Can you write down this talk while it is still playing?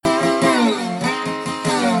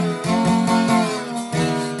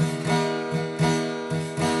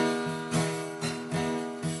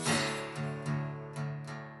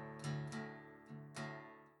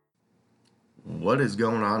What is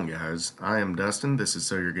going on, guys? I am Dustin. This is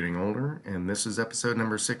So You're Getting Older, and this is episode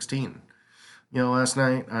number 16. Last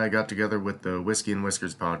night I got together with the Whiskey and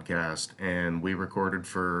Whiskers podcast, and we recorded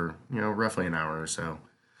for, roughly an hour or so.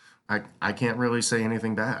 I can't really say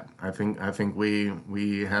anything bad. I think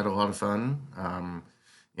we had a lot of fun.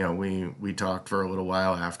 We talked for a little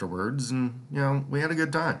while afterwards, and we had a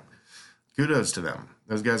good time. Kudos to them.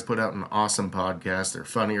 Those guys put out an awesome podcast. They're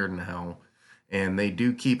funnier than hell, and they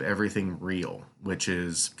do keep everything real, which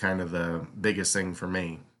is kind of the biggest thing for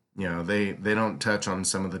me. They don't touch on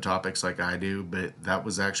some of the topics like I do, but that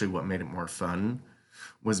was actually what made it more fun,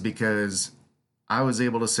 was because I was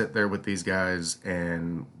able to sit there with these guys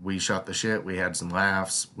and we shot the shit. We had some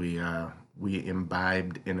laughs. We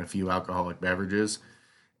imbibed in a few alcoholic beverages,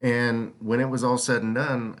 and when it was all said and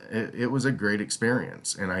done, it was a great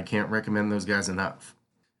experience, and I can't recommend those guys enough.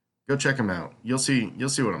 Go check them out. You'll see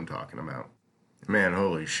what I'm talking about. Man,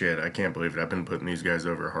 holy shit, I can't believe it. I've been putting these guys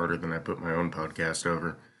over harder than I put my own podcast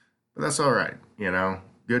over. But that's all right,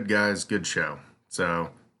 Good guys, good show. So,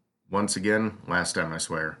 once again, last time I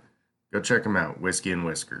swear, go check them out, Whiskey and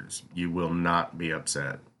Whiskers. You will not be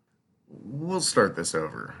upset. We'll start this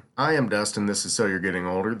over. I am Dustin. This is So You're Getting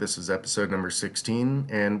Older. This is episode number 16,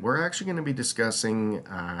 and we're actually going to be discussing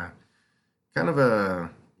kind of a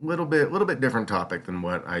little bit different topic than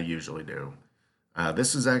what I usually do.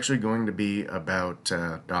 This is actually going to be about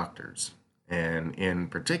doctors, and in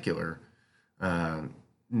particular,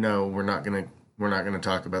 no, we're not gonna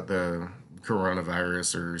talk about the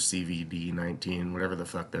coronavirus or CVD-19, whatever the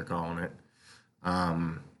fuck they're calling it.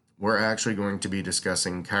 We're actually going to be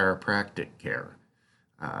discussing chiropractic care.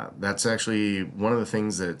 That's actually one of the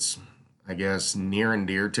things that's, I guess, near and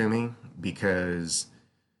dear to me, because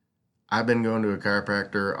I've been going to a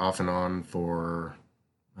chiropractor off and on for,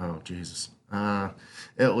 oh Jesus,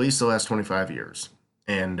 at least the last 25 years.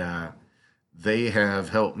 And they have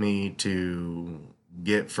helped me to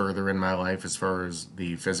get further in my life as far as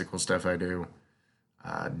the physical stuff I do,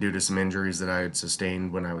 due to some injuries that I had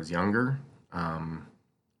sustained when I was younger. I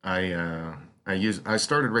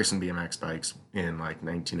started racing BMX bikes in like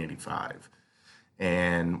 1985,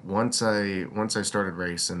 and once I started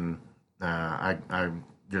racing, I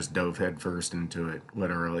just dove headfirst into it,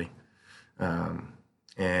 literally. Um,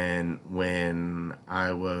 and when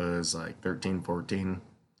I was like 13, 14,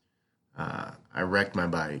 I wrecked my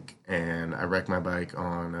bike, and I wrecked my bike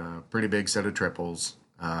on a pretty big set of triples.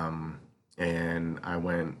 And I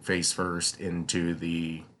went face first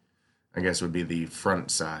into I guess would be the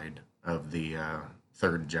front side of the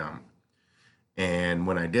third jump. And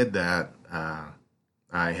when I did that,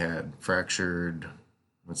 I had fractured,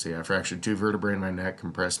 I fractured two vertebrae in my neck,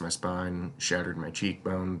 compressed my spine, shattered my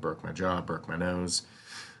cheekbone, broke my jaw, broke my nose.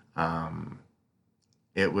 Um,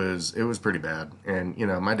 it was pretty bad. And,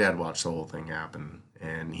 my dad watched the whole thing happen,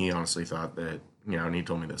 and he honestly thought that, and he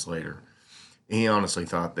told me this later, he honestly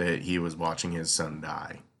thought that he was watching his son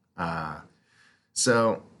die.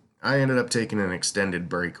 So I ended up taking an extended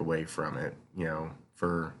break away from it,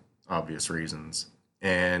 for obvious reasons.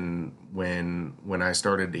 And when I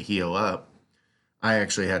started to heal up, I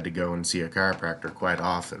actually had to go and see a chiropractor quite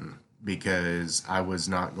often, because I was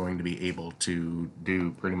not going to be able to do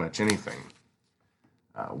pretty much anything,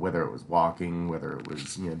 whether it was walking, whether it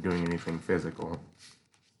was doing anything physical.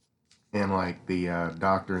 And like the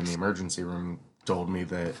doctor in the emergency room told me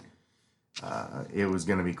that it was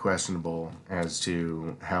going to be questionable as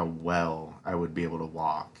to how well I would be able to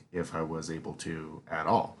walk, if I was able to at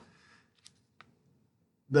all.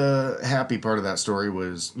 The happy part of that story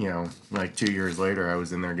was, like 2 years later, I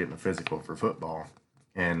was in there getting a physical for football,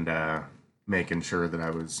 and making sure that I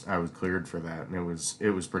was cleared for that, and it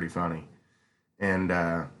was pretty funny. And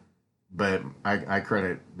but I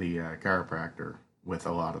credit the chiropractor with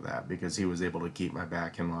a lot of that, because he was able to keep my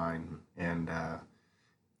back in line, and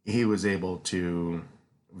he was able to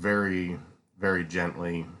very, very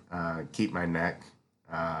gently keep my neck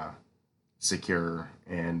secure,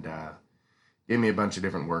 and gave me a bunch of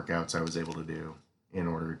different workouts I was able to do in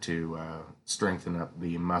order to strengthen up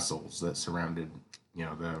the muscles that surrounded,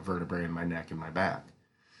 the vertebrae in my neck and my back.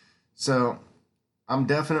 So I'm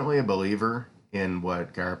definitely a believer in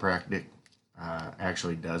what chiropractic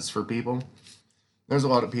actually does for people. There's a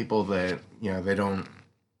lot of people that,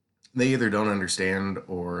 they either don't understand,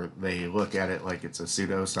 or they look at it like it's a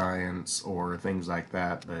pseudoscience or things like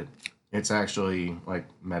that, but it's actually like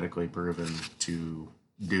medically proven to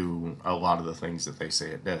do a lot of the things that they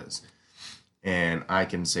say it does. And I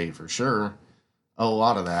can say for sure a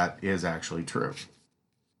lot of that is actually true.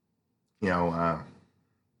 You know,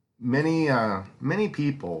 many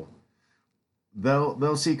people,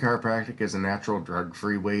 they'll see chiropractic as a natural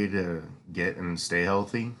drug-free way to get and stay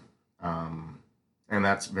healthy. And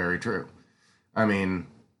that's very true. I mean,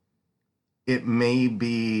 it may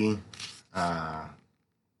be, trying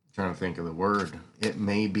to think of the word, it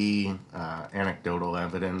may be anecdotal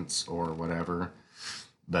evidence or whatever,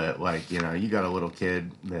 but like, you got a little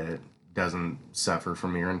kid that doesn't suffer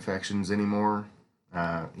from ear infections anymore.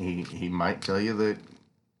 He might tell you that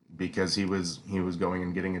because he was going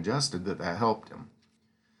and getting adjusted that helped him.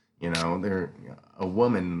 There a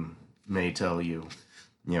woman may tell you,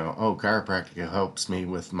 oh, chiropractic helps me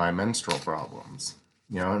with my menstrual problems.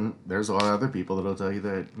 And there's a lot of other people that'll tell you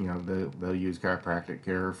that, they'll use chiropractic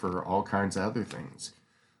care for all kinds of other things.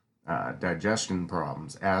 Digestion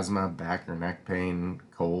problems, asthma, back or neck pain,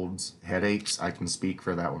 colds, headaches. I can speak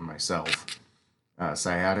for that one myself.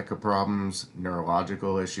 Sciatica problems,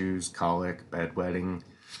 neurological issues, colic, bedwetting.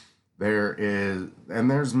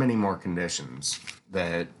 There's many more conditions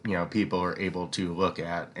that, people are able to look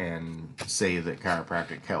at and say that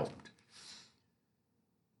chiropractic helped.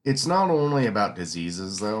 It's not only about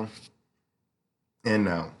diseases, though. And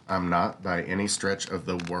no, I'm not by any stretch of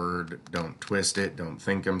the word. Don't twist it. Don't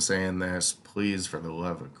think I'm saying this. Please, for the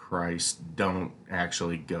love of Christ, don't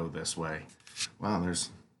actually go this way. Wow, there's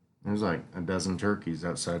like a dozen turkeys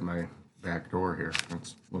outside my back door here.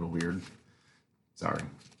 That's a little weird. Sorry.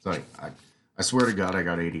 It's like, I swear to God, I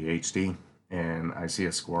got ADHD, and I see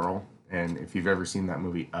a squirrel, and if you've ever seen that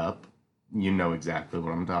movie Up, you know exactly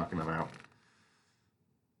what I'm talking about.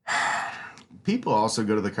 People also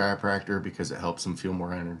go to the chiropractor because it helps them feel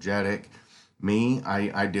more energetic. Me,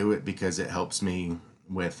 I do it because it helps me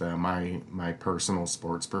with my personal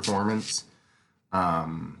sports performance.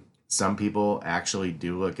 Some people actually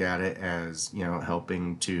do look at it as,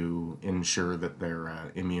 helping to ensure that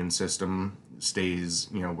their immune system stays,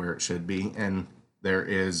 where it should be. And there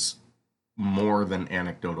is more than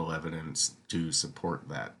anecdotal evidence to support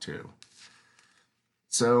that too.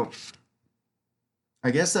 So I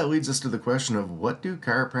guess that leads us to the question of, what do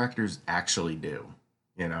chiropractors actually do?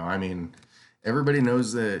 I mean, everybody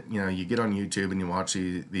knows that, you get on YouTube and you watch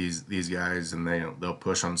these guys, and they'll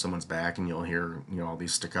push on someone's back, and you'll hear, all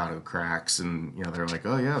these staccato cracks, and they're like,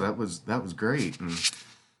 oh yeah, that was great. And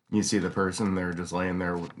you see the person, they're just laying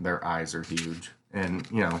there, their eyes are huge. And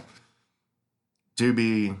to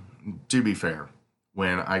be fair,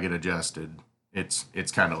 when I get adjusted, it's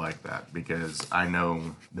kind of like that, because I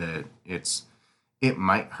know that it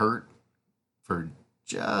might hurt for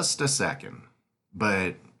just a second,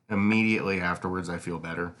 but immediately afterwards I feel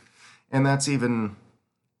better. And that's even,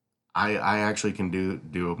 I actually can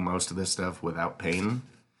do most of this stuff without pain.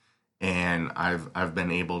 And I've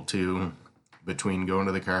been able to, between going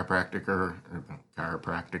to the chiropractor,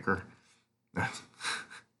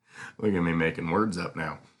 look at me making words up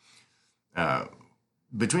now.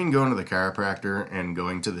 Between going to the chiropractor and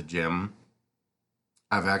going to the gym,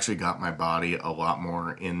 I've actually got my body a lot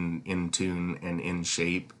more in tune and in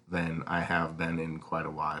shape than I have been in quite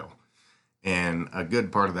a while. And a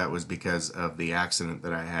good part of that was because of the accident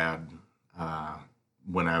that I had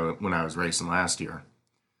when I was racing last year,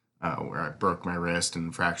 where I broke my wrist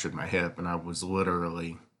and fractured my hip, and I was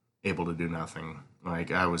literally able to do nothing.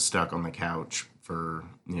 Like, I was stuck on the couch for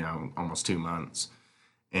almost 2 months,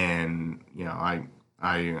 and I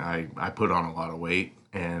put on a lot of weight,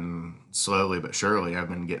 and slowly but surely I've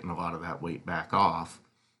been getting a lot of that weight back off.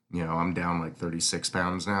 I'm down like 36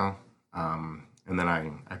 pounds now. And then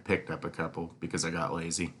I picked up a couple because I got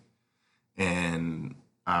lazy, and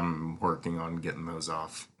I'm working on getting those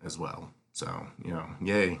off as well. So,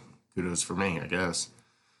 yay, kudos for me, I guess.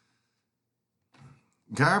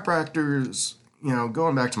 Chiropractors,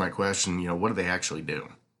 going back to my question, what do they actually do?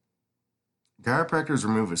 Chiropractors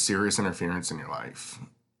remove a serious interference in your life.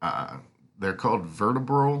 They're called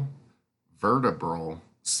vertebral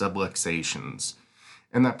subluxations,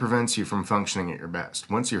 and that prevents you from functioning at your best.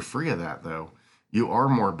 Once you're free of that, though, you are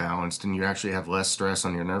more balanced, and you actually have less stress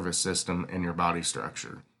on your nervous system and your body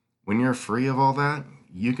structure. When you're free of all that,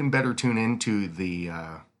 you can better tune into the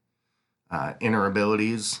inner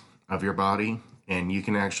abilities of your body, and you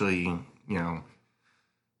can actually,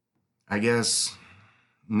 I guess,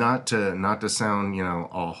 not to sound,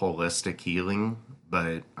 all holistic healing,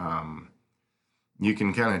 but you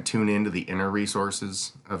can kind of tune into the inner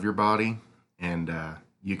resources of your body, and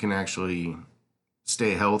you can actually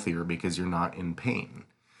stay healthier because you're not in pain.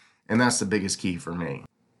 And that's the biggest key for me.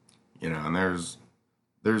 And there's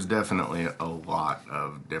definitely a lot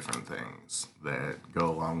of different things that go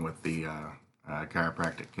along with the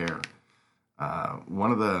chiropractic care.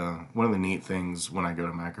 One of the neat things when I go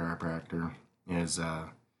to my chiropractor is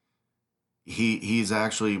he's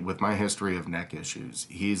actually, with my history of neck issues,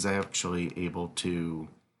 he's actually able to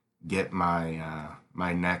get my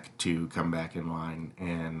neck to come back in line,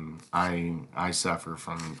 and I suffer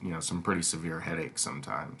from some pretty severe headaches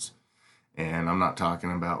sometimes. And I'm not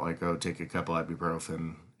talking about like, oh, take a couple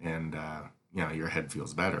ibuprofen and your head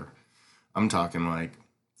feels better. I'm talking like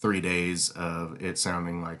 3 days of it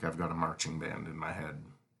sounding like I've got a marching band in my head.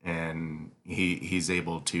 And he's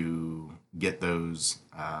able to get those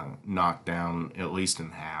knocked down at least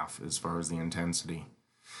in half as far as the intensity.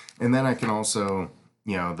 And then I can also,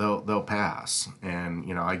 they'll pass,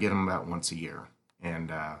 and I get them about once a year,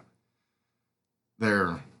 and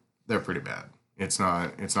they're they're pretty bad. It's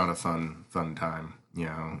not a fun time.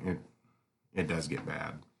 It does get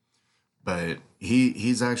bad, but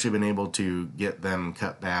he's actually been able to get them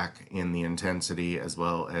cut back in the intensity as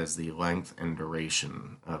well as the length and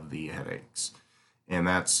duration of the headaches, and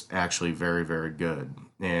that's actually very very good.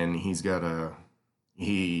 And he's got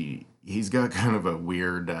kind of a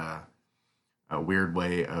weird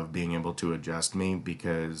way of being able to adjust me,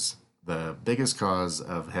 because the biggest cause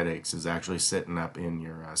of headaches is actually sitting up in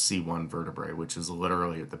your C1 vertebrae, which is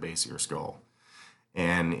literally at the base of your skull,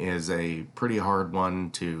 and is a pretty hard one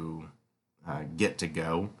to get to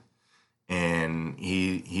go. And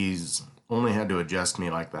he's only had to adjust me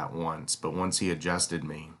like that once, but once he adjusted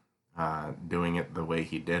me, doing it the way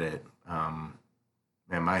he did it, man,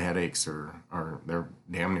 my headaches are they're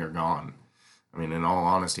damn near gone. I mean, in all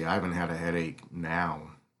honesty, I haven't had a headache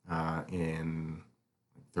now in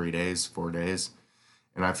 3 days, 4 days,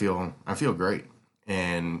 and I feel great.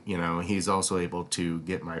 And he's also able to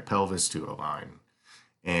get my pelvis to align,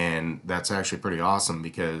 and that's actually pretty awesome,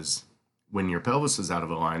 because when your pelvis is out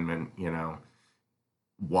of alignment,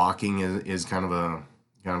 walking is kind of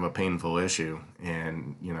a painful issue,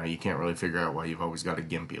 and you can't really figure out why you've always got a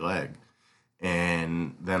gimpy leg.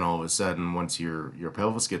 And then all of a sudden, once your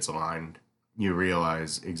pelvis gets aligned, you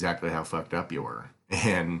realize exactly how fucked up you were,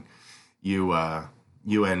 and you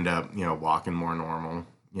end up walking more normal.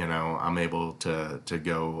 I'm able to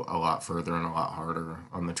go a lot further and a lot harder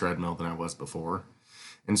on the treadmill than I was before,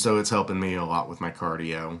 and so it's helping me a lot with my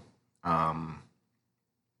cardio. Um,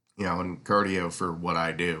 and cardio for what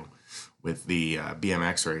I do with the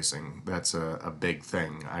BMX racing, that's a big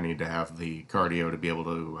thing. I need to have the cardio to be able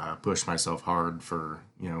to push myself hard for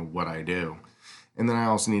what I do, and then I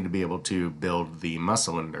also need to be able to build the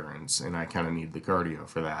muscle endurance, and I kind of need the cardio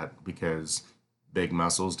for that, because big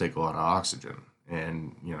muscles take a lot of oxygen,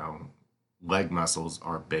 and leg muscles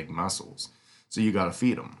are big muscles, so you got to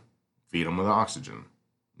feed them with oxygen.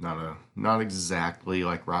 Not exactly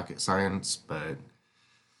like rocket science, but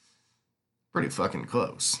pretty fucking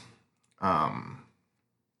close. Um,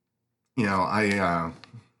 I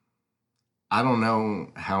don't know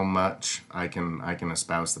how much I can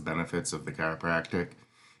espouse the benefits of the chiropractic.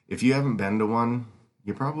 If you haven't been to one,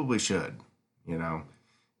 you probably should. You know,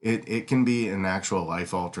 it can be an actual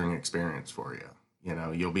life altering experience for you.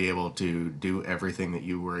 You'll be able to do everything that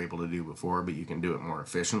you were able to do before, but you can do it more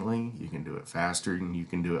efficiently, you can do it faster, and you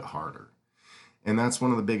can do it harder. And that's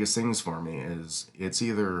one of the biggest things for me is you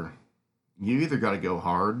either got to go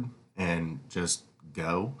hard and just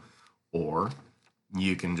go, or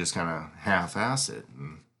you can just kind of half-ass it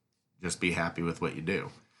and just be happy with what you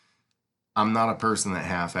do. I'm not a person that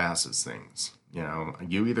half-asses things.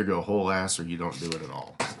 You either go whole ass or you don't do it at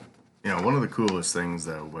all. One of the coolest things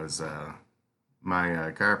though was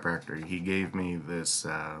my chiropractor. He gave me this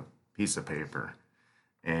piece of paper,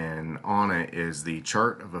 and on it is the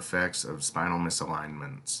chart of effects of spinal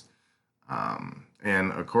misalignments.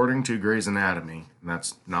 And according to Grey's Anatomy, and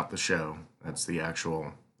that's not the show, that's the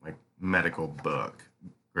actual like medical book,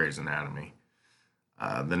 Grey's Anatomy.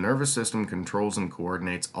 The nervous system controls and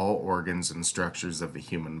coordinates all organs and structures of the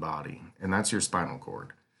human body, and that's your spinal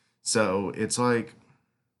cord. So it's like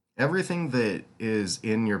everything that is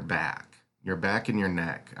in your back and your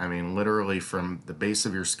neck. I mean, literally from the base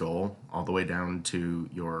of your skull all the way down to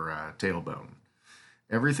your tailbone.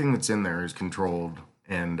 Everything that's in there is controlled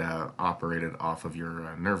and operated off of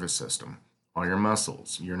your nervous system. All your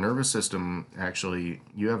muscles, your nervous system, actually,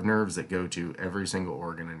 you have nerves that go to every single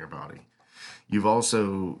organ in your body. You've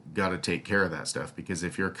also got to take care of that stuff, because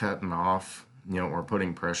if you're cutting off, or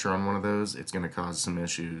putting pressure on one of those, it's going to cause some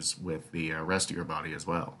issues with the rest of your body as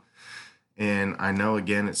well. And I know,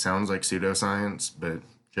 again, it sounds like pseudoscience, but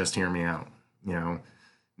just hear me out.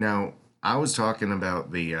 Now I was talking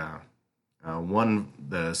about the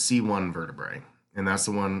C1 vertebrae, and that's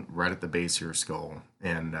the one right at the base of your skull.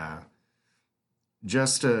 And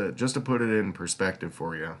just to put it in perspective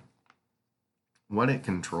for you, what it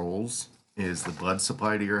controls is the blood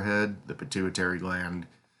supply to your head, the pituitary gland,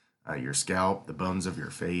 your scalp, the bones of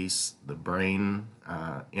your face, the brain,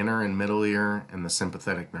 inner and middle ear, and the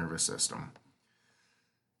sympathetic nervous system.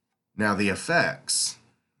 Now, the effects,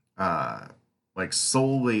 uh, like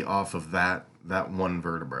solely off of that one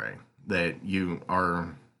vertebrae that you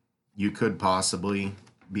could possibly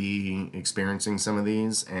be experiencing some of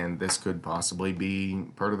these, and this could possibly be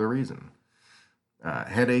part of the reason.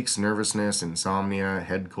 Headaches, nervousness, insomnia,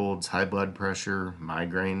 head colds, high blood pressure,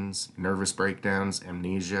 migraines, nervous breakdowns,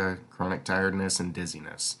 amnesia, chronic tiredness, and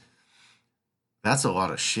dizziness. That's a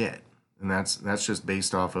lot of shit. And that's just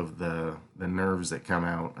based off of the nerves that come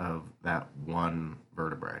out of that one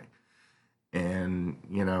vertebrae. And,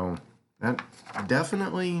 that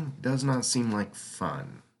definitely does not seem like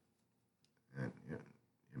fun. It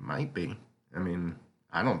might be. I mean,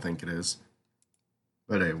 I don't think it is.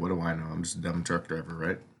 But hey, what do I know? I'm just a dumb truck driver,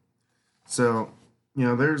 right? So,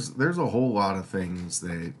 there's a whole lot of things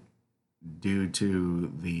that due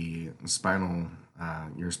to the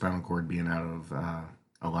your spinal cord being out of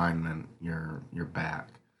alignment, your back,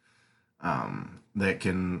 that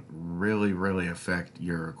can really, really affect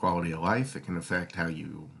your quality of life. It can affect how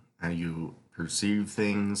you perceive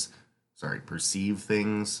things. Sorry, perceive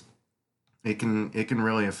things. It can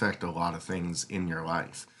really affect a lot of things in your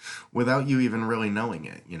life without you even really knowing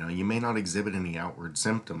it. You may not exhibit any outward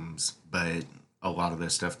symptoms, but a lot of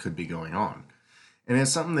this stuff could be going on. And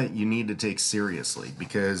it's something that you need to take seriously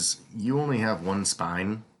because you only have one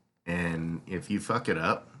spine, and if you fuck it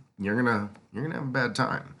up, you're gonna have a bad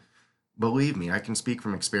time. Believe me, I can speak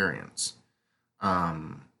from experience.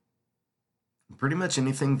 Um, Pretty much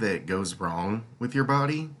anything that goes wrong with your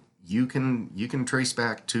body, you can trace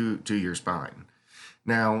back to your spine.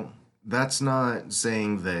 Now, that's not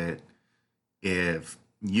saying that if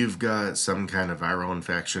you've got some kind of viral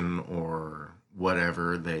infection or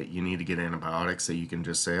whatever that you need to get antibiotics that you can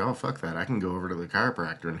just say, "Oh, fuck that. I can go over to the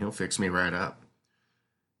chiropractor and he'll fix me right up."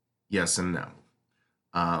 Yes and no.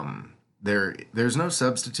 There's no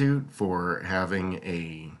substitute for having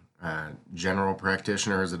a general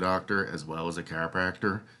practitioner as a doctor as well as a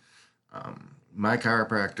chiropractor. My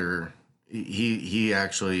chiropractor, he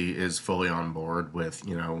actually is fully on board with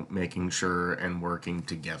making sure and working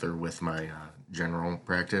together with my general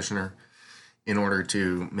practitioner in order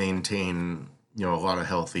to maintain a lot of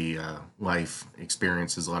healthy life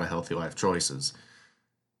experiences, a lot of healthy life choices.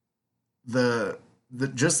 The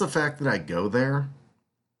just the fact that I go there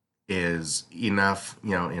is enough,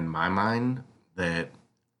 in my mind, that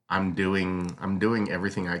I'm doing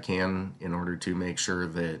everything I can in order to make sure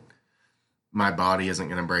that my body isn't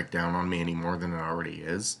going to break down on me any more than it already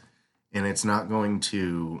is, and it's not going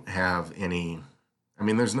to have any. I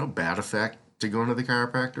mean, there's no bad effect to going to the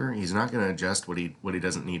chiropractor. He's not going to adjust what he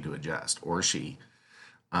doesn't need to adjust, or she.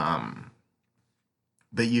 Um,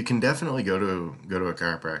 but you can definitely go to a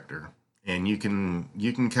chiropractor, and you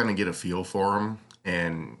can kind of get a feel for them,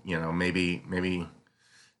 and maybe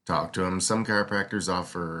talk to them. Some chiropractors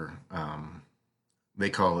offer they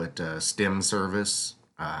call it stem service.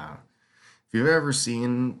 If you've ever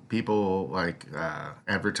seen people like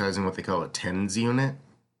advertising what they call a TENS unit,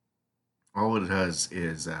 all it does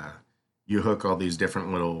is you hook all these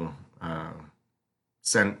different little well,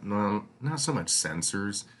 not so much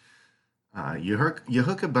sensors. You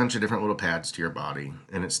hook a bunch of different little pads to your body,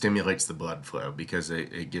 and it stimulates the blood flow because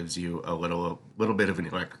it gives you a little bit of an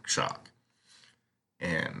electric shock.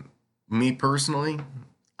 And me personally,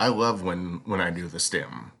 I love when I do the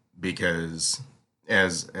stim because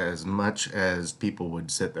as much as people would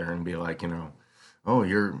sit there and be like, oh,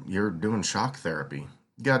 you're doing shock therapy.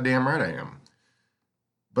 Goddamn right I am.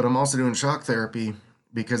 But I'm also doing shock therapy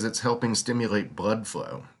because it's helping stimulate blood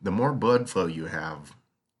flow. The more blood flow you have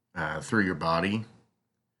through your body,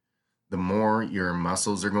 the more your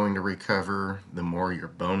muscles are going to recover, the more your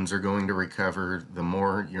bones are going to recover, the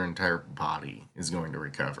more your entire body is going to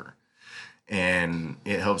recover. And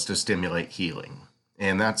it helps to stimulate healing.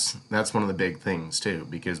 And that's one of the big things too,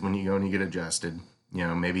 because when you go and you get adjusted,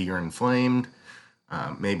 maybe you're inflamed,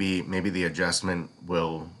 maybe the adjustment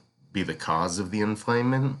will be the cause of the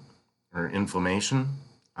inflammation or inflammation.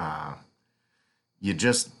 Uh, you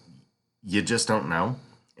just you just don't know.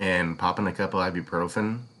 And popping a couple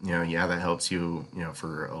ibuprofen, yeah, that helps you,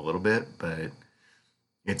 for a little bit, but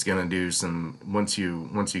it's gonna do some once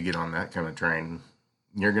you get on that kind of train,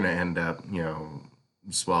 you're gonna end up,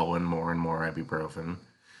 swallowing more and more ibuprofen.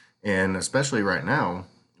 And especially right now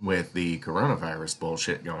with the coronavirus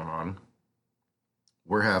bullshit going on,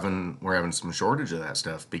 we're having some shortage of that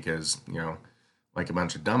stuff because, like a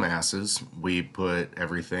bunch of dumbasses, we put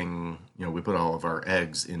everything, we put all of our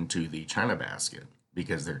eggs into the China basket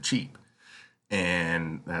because they're cheap.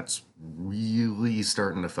 And that's really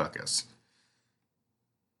starting to fuck us.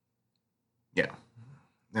 Yeah,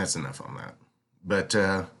 that's enough on that. But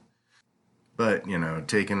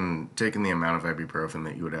taking the amount of ibuprofen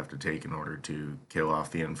that you would have to take in order to kill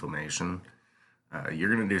off the inflammation,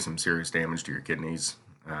 you're going to do some serious damage to your kidneys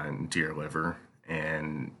and to your liver,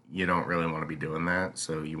 and you don't really want to be doing that.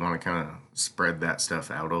 So you want to kind of spread that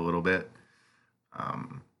stuff out a little bit.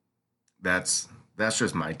 Um, that's that's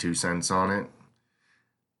just my 2 cents on it.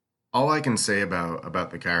 All I can say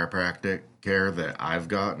about the chiropractic care that I've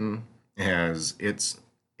gotten has it's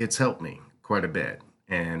helped me quite a bit,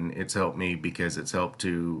 and it's helped me because it's helped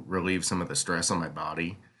to relieve some of the stress on my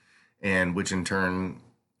body, and which in turn,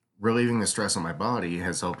 relieving the stress on my body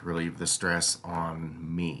has helped relieve the stress on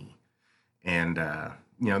me. And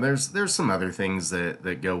there's some other things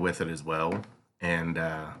that go with it as well. And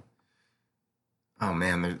oh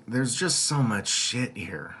man, there's just so much shit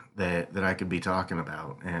here that I could be talking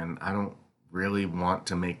about, and I don't really want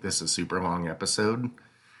to make this a super long episode,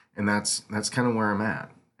 and that's kind of where I'm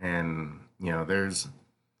at. And there's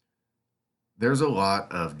a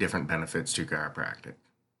lot of different benefits to chiropractic.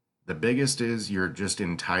 The biggest is your just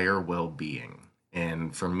entire well-being,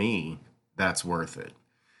 and for me, that's worth it.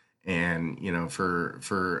 And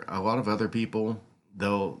for a lot of other people,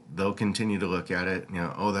 they'll continue to look at it,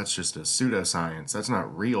 oh, that's just a pseudoscience, that's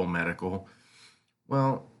not real medical.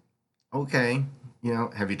 Well, okay,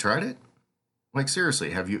 have you tried it? Like,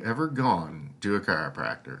 seriously, have you ever gone to a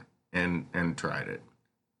chiropractor and tried it?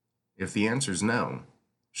 If the answer is no,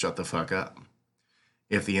 shut the fuck up.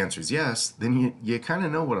 If the answer is yes, then you kind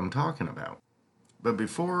of know what I'm talking about. But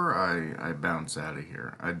before I bounce out of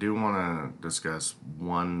here, I do want to discuss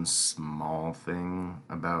one small thing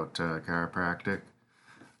about chiropractic.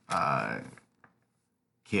 Uh,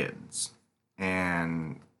 Kids.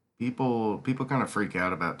 And people kind of freak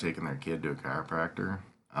out about taking their kid to a chiropractor.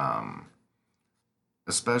 Um,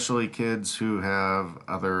 Especially kids who have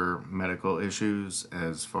other medical issues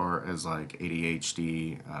as far as like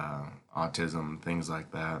ADHD, autism, things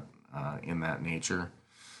like that, in that nature.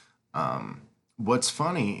 What's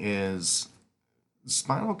funny is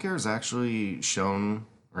spinal care is actually shown,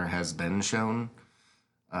 or has been shown,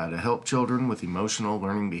 to help children with emotional,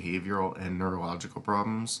 learning, behavioral, and neurological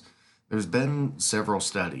problems. There's been several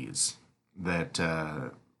studies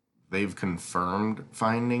that they've confirmed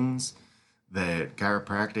findings that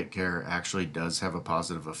chiropractic care actually does have a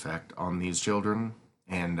positive effect on these children,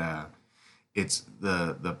 and it's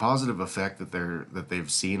the positive effect that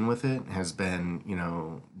they've seen with it has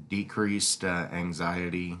been decreased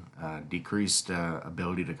anxiety, decreased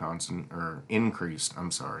ability to concentrate, or increased,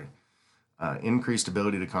 I'm sorry, increased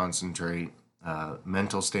ability to concentrate,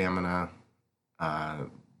 mental stamina, uh,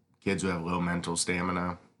 kids who have low mental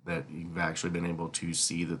stamina, that you've actually been able to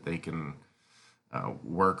see that they can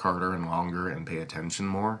work harder and longer and pay attention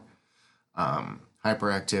more,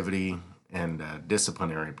 hyperactivity, and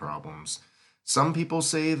disciplinary problems. Some people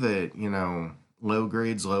say that, low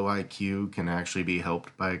grades, low IQ can actually be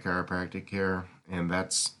helped by chiropractic care, and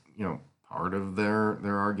that's, part of their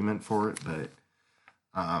argument for it. But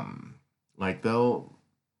like the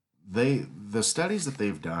studies that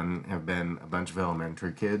they've done have been a bunch of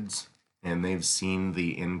elementary kids, and they've seen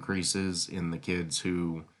the increases in the kids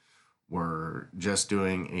who were just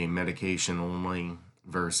doing a medication only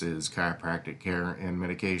versus chiropractic care and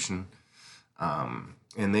medication.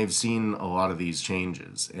 And they've seen a lot of these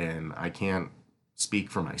changes, and I can't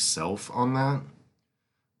speak for myself on that,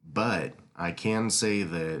 but I can say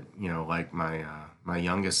that, like my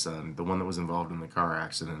youngest son, the one that was involved in the car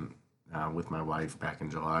accident with my wife back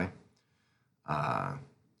in July, uh,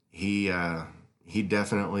 he he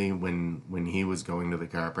definitely, when he was going to the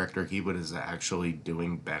chiropractor, he was actually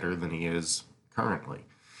doing better than he is currently.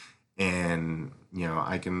 And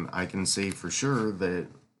I can say for sure that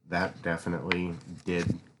that definitely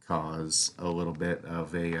did cause a little bit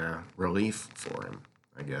of a relief for him,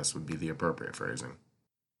 I guess would be the appropriate phrasing.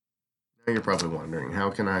 Now you're probably wondering, how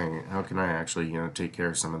can I actually take care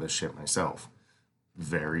of some of this shit myself?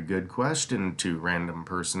 Very good question to random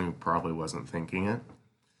person who probably wasn't thinking it.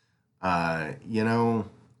 Uh, you know,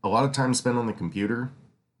 a lot of time spent on the computer,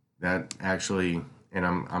 that actually, and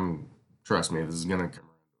I'm trust me, this is gonna come.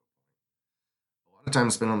 A lot of time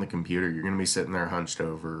spent on the computer, you're gonna be sitting there hunched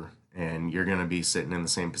over, and you're gonna be sitting in the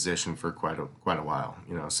same position for quite a while.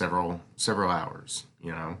 Several hours.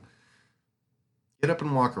 Get up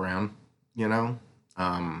and walk around. You know,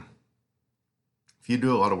 um, if you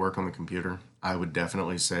do a lot of work on the computer, I would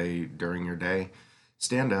definitely say during your day,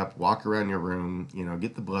 stand up, walk around your room,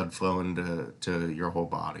 get the blood flowing to your whole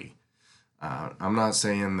body. I'm not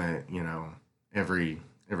saying that, every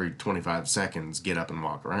every 25 seconds get up and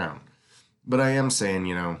walk around. But I am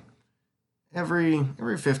saying, every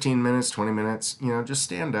 15 minutes, 20 minutes, just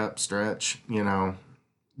stand up, stretch,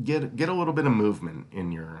 get a little bit of movement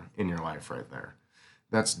in your life right there.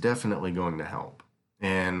 That's definitely going to help.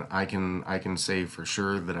 And I can say for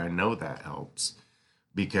sure that I know that helps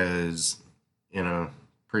because in a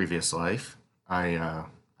previous life, I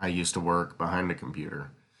used to work behind a computer,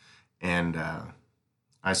 and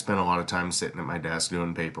I spent a lot of time sitting at my desk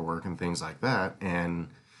doing paperwork and things like that. And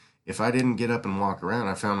if I didn't get up and walk around,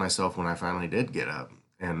 I found myself when I finally did get up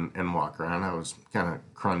and walk around, I was kind of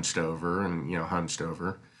crunched over and hunched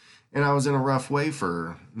over, and I was in a rough way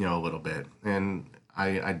for a little bit. And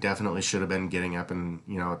I definitely should have been getting up and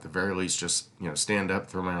at the very least just stand up,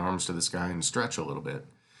 throw my arms to the sky, and stretch a little bit.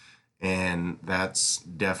 And that's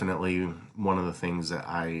definitely one of the things that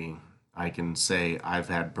I can say I've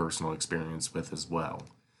had personal experience with as well.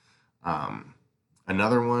 Um,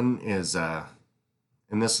 Another one is,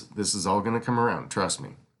 and this is all going to come around. Trust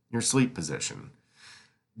me. Your sleep position.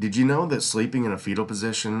 Did you know that sleeping in a fetal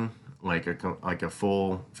position, like a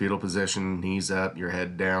full fetal position, knees up, your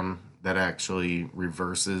head down, that actually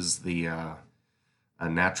reverses the a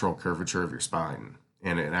natural curvature of your spine,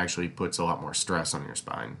 and it actually puts a lot more stress on your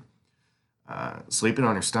spine. Sleeping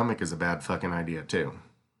on your stomach is a bad fucking idea too.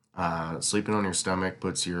 Sleeping on your stomach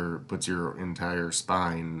puts your entire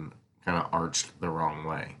spine kind of arched the wrong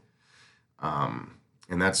way,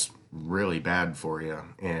 and that's really bad for you.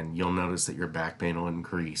 And you'll notice that your back pain will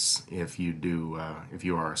increase if you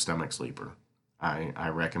are a stomach sleeper. I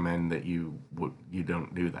recommend that you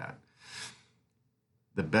don't do that.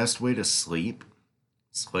 The best way to sleep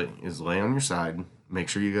is lay on your side. Make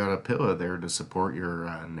sure you got a pillow there to support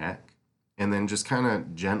your neck, and then just kind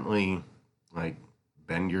of gently, like,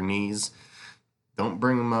 bend your knees. Don't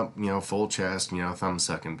bring them up, full chest, thumb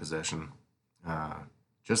sucking position. Uh,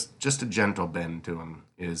 just a gentle bend to them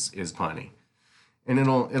is plenty, and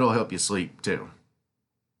it'll help you sleep too.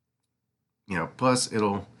 Plus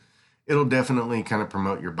it'll definitely kind of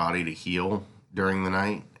promote your body to heal during the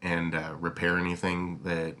night and repair anything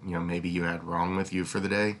that maybe you had wrong with you for the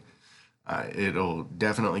day. It'll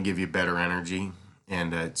definitely give you better energy,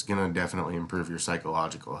 and it's going to definitely improve your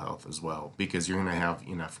psychological health as well because you're going to have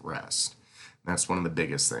enough rest. That's one of the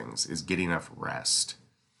biggest things is get enough rest.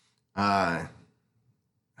 Uh,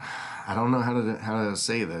 I don't know how to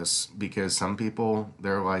say this because some people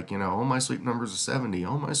they're like, oh, my sleep number's a 70,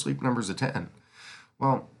 oh, my sleep number's a 10.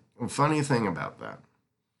 Well, funny thing about that,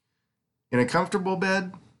 in a comfortable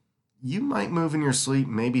bed, you might move in your sleep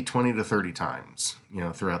maybe 20 to 30 times,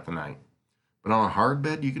 throughout the night. But on a hard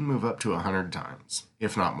bed, you can move up to 100 times,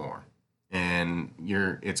 if not more. And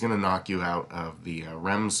it's going to knock you out of the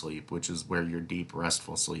REM sleep, which is where your deep,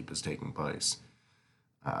 restful sleep is taking place.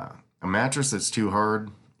 A mattress that's too hard,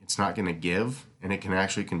 it's not going to give, and it can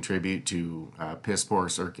actually contribute to piss poor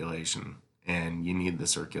circulation, and you need the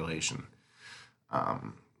circulation.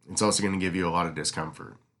 It's also going to give you a lot of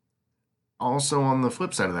discomfort. Also, on the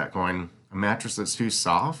flip side of that coin, a mattress that's too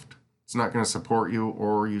soft, it's not going to support you,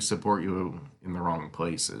 or you support you in the wrong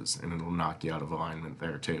places, and it'll knock you out of alignment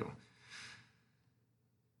there too.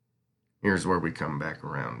 Here's where we come back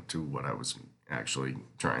around to what I was actually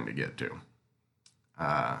trying to get to.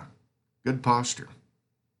 Uh, Good posture.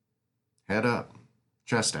 Head up,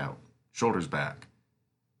 chest out, shoulders back.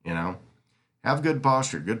 You know, have good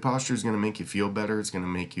posture. Good posture is going to make you feel better. It's going to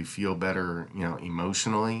make you feel better,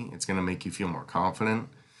 emotionally. It's going to make you feel more confident.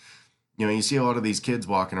 You see a lot of these kids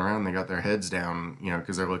walking around, they got their heads down,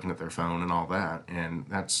 because they're looking at their phone and all that, and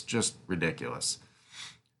that's just ridiculous.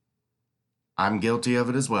 I'm guilty of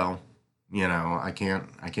it as well. I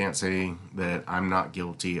can't say that I'm not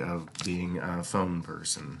guilty of being a phone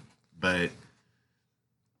person, but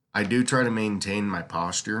I do try to maintain my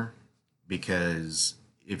posture because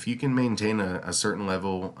if you can maintain a certain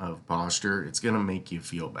level of posture, it's going to make you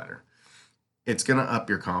feel better. It's going to up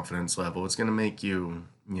your confidence level. It's going to make you,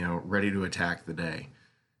 ready to attack the day.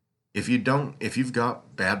 If you've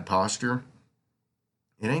got bad posture,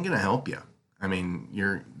 it ain't going to help you. I mean,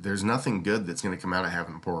 there's nothing good that's going to come out of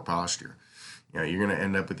having poor posture. You're going to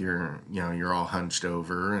end up with you're all hunched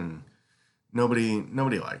over, and nobody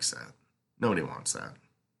likes that. Nobody wants that.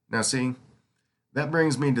 Now, see, that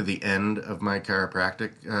brings me to the end of my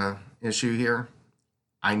chiropractic issue here.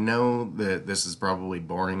 I know that this is probably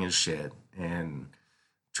boring as shit, and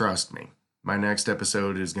trust me, my next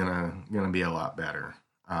episode is gonna be a lot better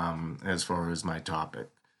as far as my topic.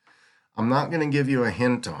 I'm not gonna give you a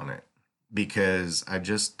hint on it because I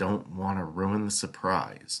just don't want to ruin the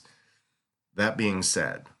surprise. That being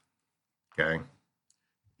said, okay,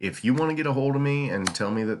 if you want to get a hold of me and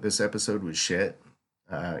tell me that this episode was shit,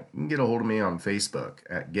 You can get a hold of me on Facebook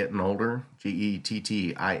at Getting Older,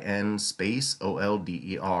 Gettin space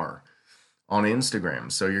Older. On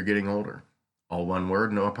Instagram, So You're Getting Older. All one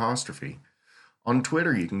word, no apostrophe. On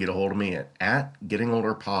Twitter, you can get a hold of me at Getting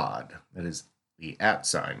Older Pod. That is the at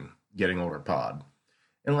sign, Getting Older Pod.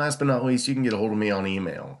 And last but not least, you can get a hold of me on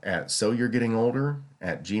email at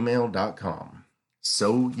soyou'regettingolder@gmail.com.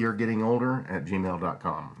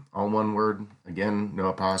 Soyou'regettingolder@gmail.com. All one word. Again, no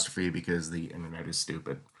apostrophe because the internet is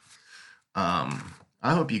stupid. I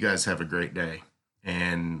hope you guys have a great day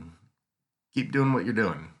and keep doing what you're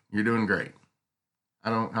doing. You're doing great. I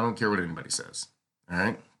don't care what anybody says. All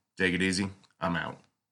right? Take it easy. I'm out.